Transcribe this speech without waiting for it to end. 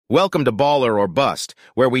Welcome to Baller or Bust,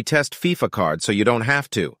 where we test FIFA cards so you don't have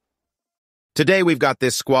to. Today we've got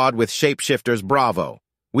this squad with Shapeshifters Bravo.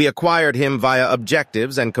 We acquired him via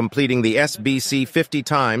objectives and completing the SBC 50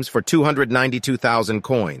 times for 292,000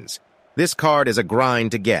 coins. This card is a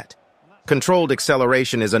grind to get. Controlled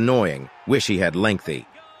acceleration is annoying, wish he had lengthy.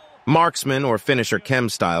 Marksman or finisher chem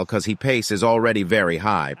style cause he pace is already very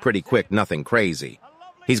high, pretty quick, nothing crazy.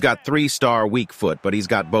 He's got 3-star weak foot, but he's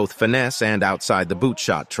got both finesse and outside the boot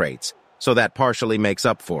shot traits, so that partially makes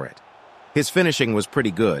up for it. His finishing was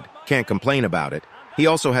pretty good, can't complain about it. He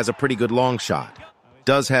also has a pretty good long shot.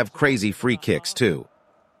 Does have crazy free kicks too.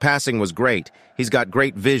 Passing was great, he's got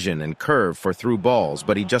great vision and curve for through balls,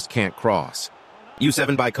 but he just can't cross.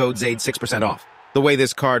 U7 by code ZAID 6% off. The way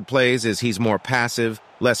this card plays is he's more passive,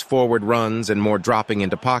 less forward runs, and more dropping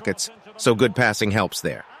into pockets, so good passing helps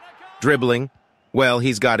there. Dribbling. Well,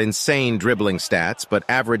 he's got insane dribbling stats, but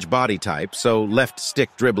average body type, so left stick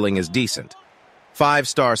dribbling is decent.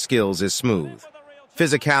 5-star skills is smooth.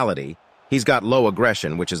 Physicality, he's got low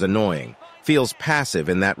aggression, which is annoying. Feels passive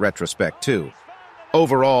in that retrospect, too.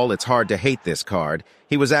 Overall, it's hard to hate this card.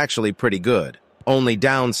 He was actually pretty good. Only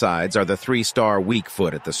downsides are the 3-star weak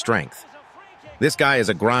foot at the strength. This guy is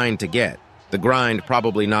a grind to get. The grind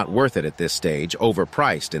probably not worth it at this stage,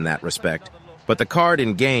 overpriced in that respect. But the card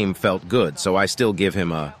in game felt good, so I still give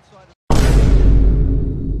him a